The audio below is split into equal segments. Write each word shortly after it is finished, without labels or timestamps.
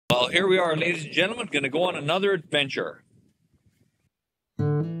Well, here we are, ladies and gentlemen, going to go on another adventure.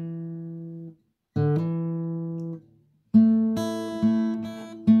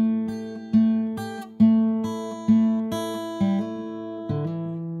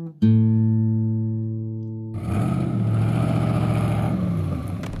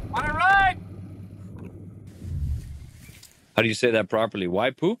 How do you say that properly?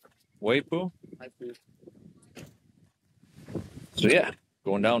 Waipu? Waipu? So yeah,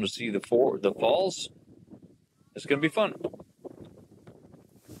 going down to see the falls. It's going to be fun.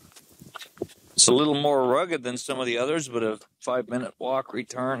 It's a little more rugged than some of the others, but a 5-minute walk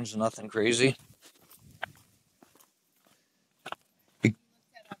returns, nothing crazy.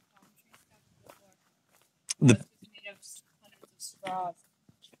 The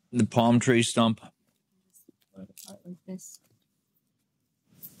palm tree stump. Like this.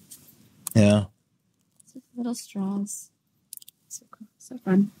 Yeah. It's like little straws. So cool. So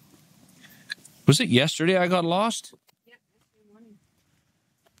fun. Was it yesterday I got lost? Yeah, yesterday morning.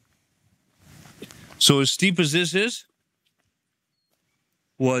 So as steep as this is,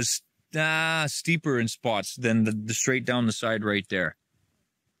 was steeper in spots than the straight down the side right there.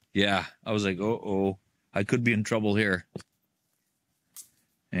 Yeah, I was like, uh-oh, I could be in trouble here.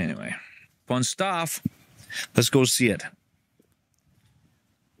 Anyway, fun stuff. Let's go see it.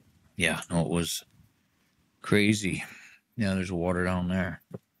 Yeah, no, it was crazy. Yeah, there's water down there.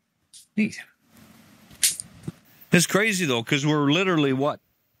 Neat. It's crazy, though, because we're literally, what,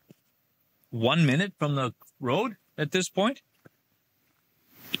 1 minute from the road at this point?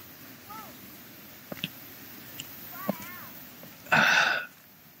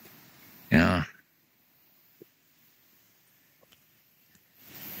 Yeah.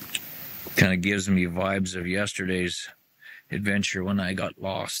 Kind of gives me vibes of yesterday's adventure when I got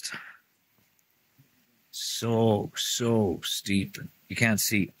lost. So steep. You can't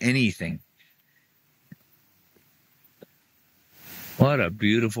see anything. What a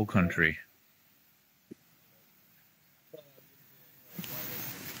beautiful country.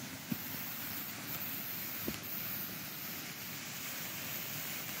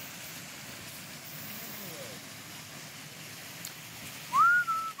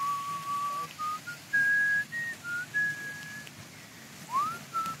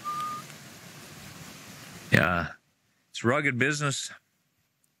 Yeah, it's rugged business.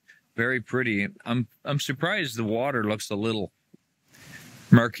 Very pretty. I'm surprised the water looks a little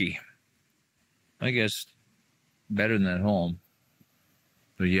murky. I guess better than at home.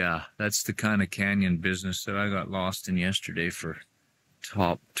 But yeah, that's the kind of canyon business that I got lost in yesterday for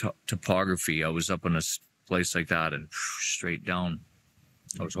topography. I was up in a place like that and straight down.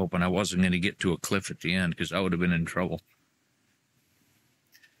 I was hoping I wasn't going to get to a cliff at the end because I would have been in trouble.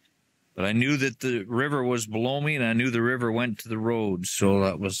 But I knew that the river was below me, and I knew the river went to the road, so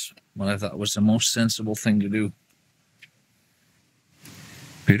that was what I thought was the most sensible thing to do.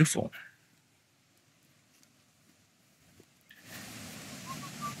 Beautiful.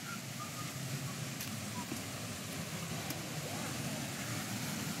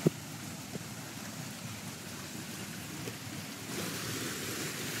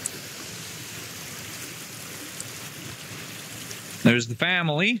 There's the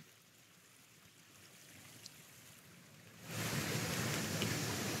family.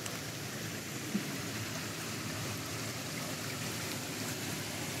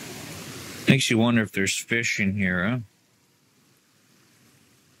 Makes you wonder if there's fish in here, huh?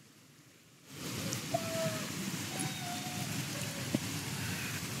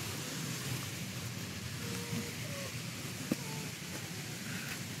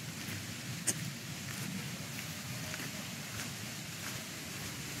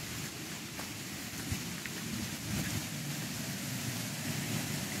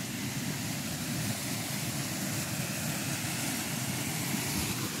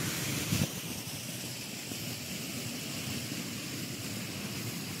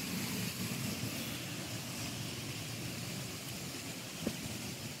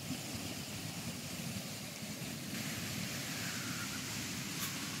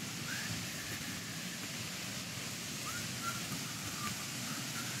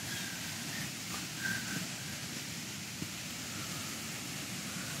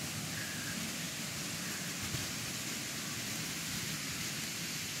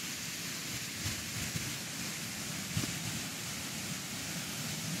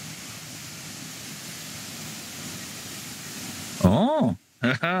 Oh,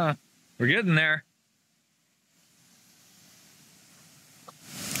 we're getting there.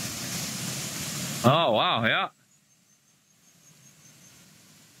 Oh, wow, yeah.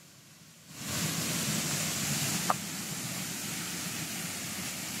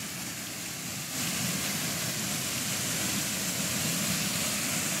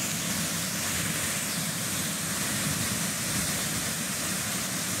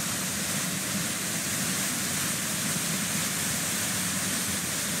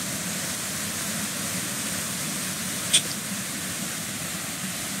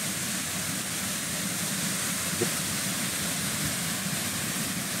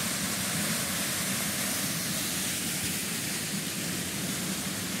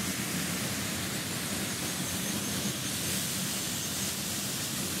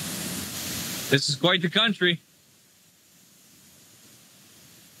 This is quite the country.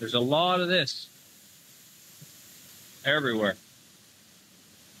 There's a lot of this everywhere.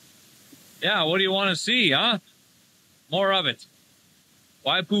 Yeah, what do you want to see, huh? More of it.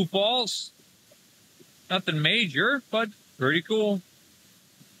 Waipu Falls. Nothing major, but pretty cool.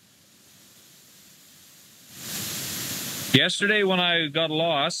 Yesterday when I got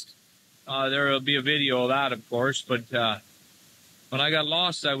lost, there will be a video of that, of course, but when I got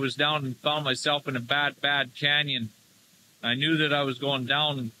lost, I was down and found myself in a bad canyon. I knew that I was going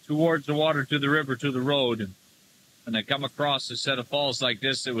down towards the water, to the river, to the road. And I come across a set of falls like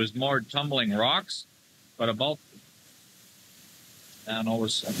this. It was more tumbling rocks, but about, I don't know, it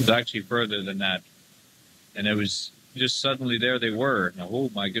was actually further than that. And it was just suddenly there they were. Now, oh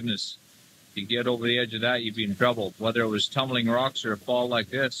my goodness. If you get over the edge of that, you'd be in trouble, whether it was tumbling rocks or a fall like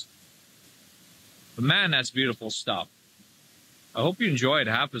this. But man, that's beautiful stuff. I hope you enjoy it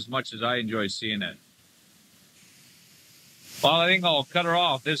half as much as I enjoy seeing it. Well, I think I'll cut her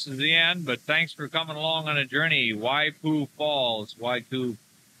off. This is the end, but thanks for coming along on a journey. Waipu Falls, Waipu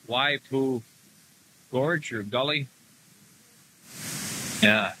Gorge or Gully.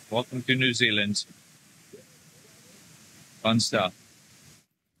 Yeah, welcome to New Zealand. Fun stuff.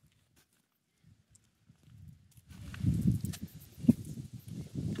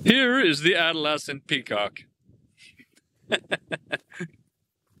 Here is the adolescent peacock.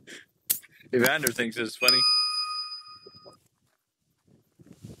 Evander thinks it's funny.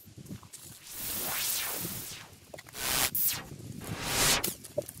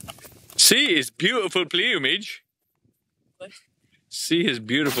 See his beautiful plumage. What? See his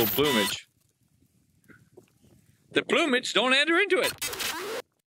beautiful plumage. The plumage don't enter into it.